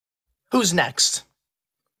Who's next?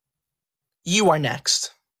 You are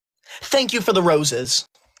next. Thank you for the roses.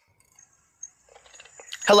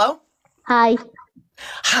 Hello? Hi.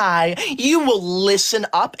 Hi. You will listen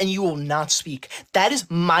up and you will not speak. That is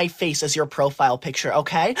my face as your profile picture,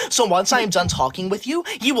 okay? So once I am done talking with you,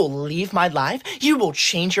 you will leave my live, you will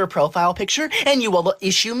change your profile picture, and you will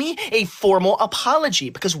issue me a formal apology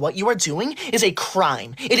because what you are doing is a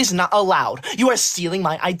crime. It is not allowed. You are stealing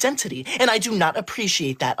my identity, and I do not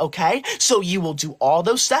appreciate that, okay? So you will do all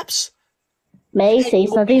those steps. May I say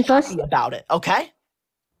something first? About it, okay?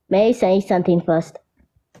 May I say something first?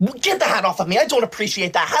 Get the hat off of me. I don't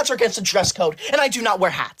appreciate that. Hats are against the dress code, and I do not wear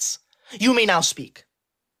hats. You may now speak.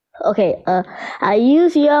 Okay, I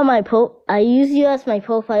use you as my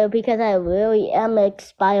profile because I really am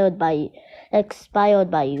expired by you.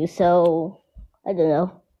 So I don't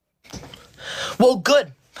know. Well,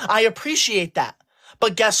 good. I appreciate that.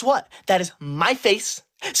 But guess what? That is my face,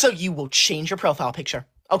 so you will change your profile picture.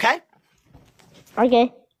 Okay?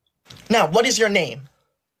 Okay. Now, what is your name?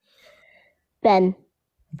 Ben.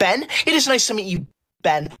 Ben? It is nice to meet you,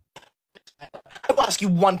 Ben. I will ask you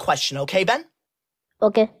one question, okay, Ben?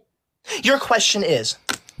 Okay. Your question is,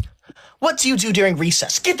 what do you do during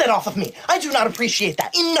recess? Get that off of me. I do not appreciate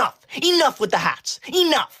that. Enough. Enough with the hats.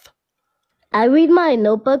 Enough. I read my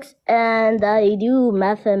notebooks and I do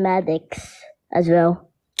mathematics as well.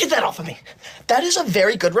 Get that off of me. That is a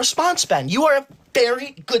very good response, Ben. You are a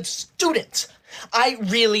very good student. I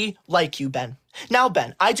really like you, Ben. Now,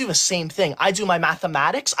 Ben, I do the same thing. I do my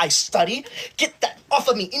mathematics. I study. Get that off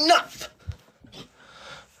of me. Enough.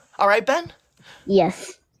 All right, Ben?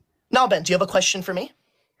 Yes. Now, Ben, do you have a question for me?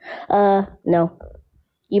 No.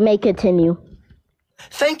 You may continue.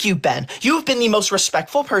 Thank you, Ben. You have been the most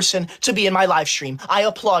respectful person to be in my live stream. I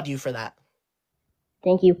applaud you for that.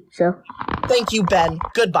 Thank you, sir. Thank you, Ben.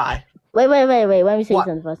 Goodbye. Wait. Let me say What?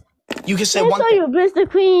 something first. You can say I one saw thing. you, Mr.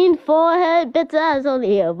 Queen, forehead, bits ass on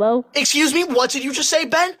the elbow. Excuse me, what did you just say,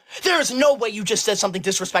 Ben? There is no way you just said something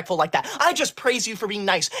disrespectful like that. I just praise you for being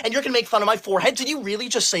nice, and you're gonna make fun of my forehead. Did you really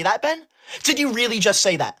just say that, Ben? Did you really just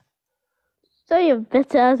say that? Saw your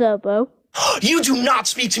bits ass elbow. You do not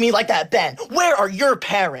speak to me like that, Ben. Where are your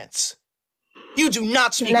parents? You do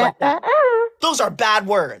not speak like that. Those are bad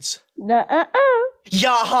words.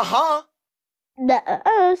 Yeah-ha-ha.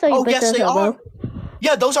 Oh, yes, they are.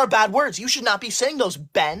 Yeah, those are bad words. You should not be saying those,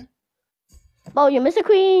 Ben. Oh, you're Mr.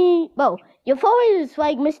 Queen. Oh, your forehead is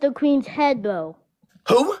like Mr. Queen's head, bro.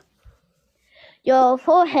 Who? Your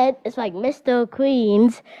forehead is like Mr.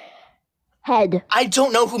 Queen's head. I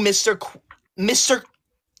don't know who Mr.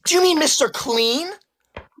 Do you mean Mr. Clean?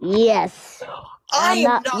 Yes. I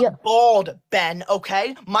am not bald, Ben,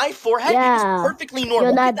 okay? My forehead is perfectly normal.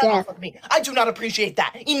 You're not Get that deaf. off of me. I do not appreciate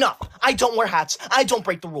that. Enough. I don't wear hats. I don't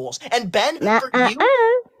break the rules. And Ben, for you,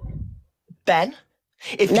 Ben,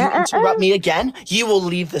 if you interrupt me again, you will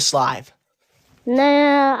leave this live.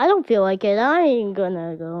 Nah, I don't feel like it. I ain't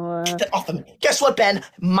gonna go. Get that off of me. Guess what, Ben?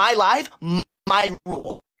 My live, my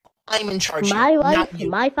rule. I'm in charge. My here, life, not you.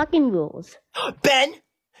 my fucking rules. Ben,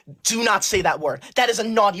 do not say that word. That is a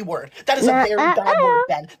naughty word. That is a very bad word,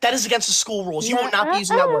 Ben. That is against the school rules. You will not be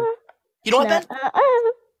using that word. You know what, Ben?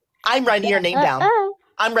 I'm writing your name down.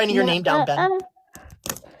 I'm writing your name down, Ben.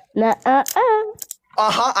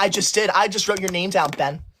 Uh-huh, I just did. I just wrote your name down,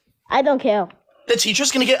 Ben. I don't care. The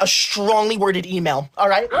teacher's gonna get a strongly worded email, all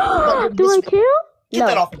right? Do I care? Get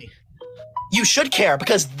that off of me. You should care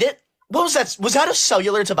because what was that? Was that a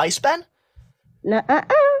cellular device, Ben?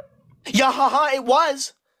 Yeah, haha, it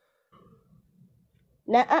was.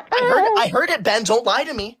 I heard it, Ben. Don't lie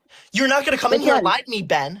to me. You're not gonna come in here and lie to me,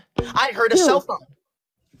 Ben. I heard a cell phone.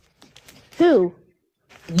 Who?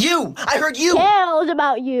 You. I heard you. Cares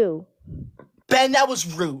about you. Ben, that was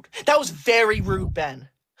rude. That was very rude, Ben.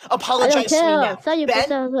 Apologize to me now.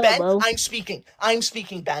 Ben, I'm speaking. I'm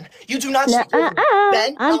speaking, Ben. You do not speak over me.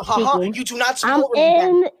 Ben, you do not speak over me, Ben.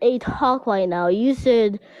 I'm in a talk right now. You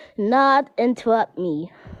should not interrupt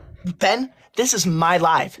me. Ben, this is my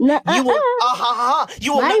life. You will,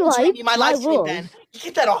 you will not interrupt me my life stream, Ben.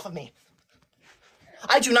 Get that off of me.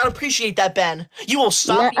 I do not appreciate that, Ben. You will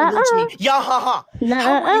stop being rude to me.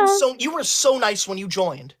 You were so nice when you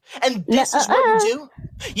joined. And this is what you do?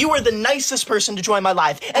 You are the nicest person to join my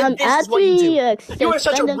life. And this is what you do. You are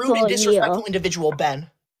such a rude and disrespectful individual, Ben.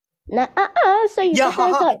 You are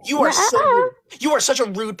so rude. You are such a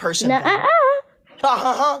rude person, Ben. Do you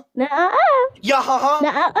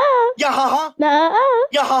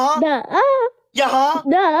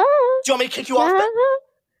want me to kick you off, Ben?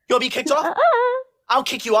 You want me to kicked off? I'll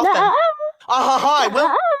kick you off, Ben. I will.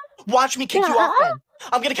 Watch me kick you off, Ben.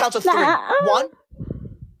 I'm gonna count to 3. 1,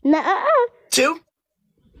 2,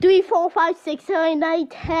 3, 4, 5, 6, 7, 8,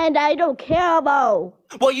 10. I don't care about.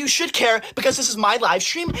 Well, you should care because this is my live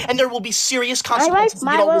stream and there will be serious consequences if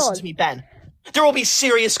you don't listen to me, Ben. There will be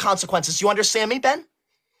serious consequences. You understand me, Ben?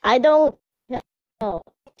 I don't know.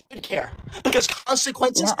 You should care because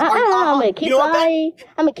consequences I'm gonna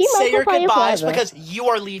keep Say your goodbyes forever. because you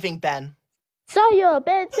are leaving, Ben. So you're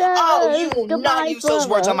better. Oh, you will not use those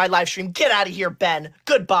words on my. my live stream. Get out of here, Ben.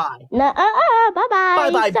 Goodbye. Bye bye.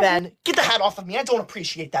 Bye-bye, Ben. Get the hat off of me. I don't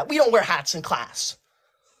appreciate that. We don't wear hats in class.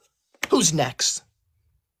 Who's next?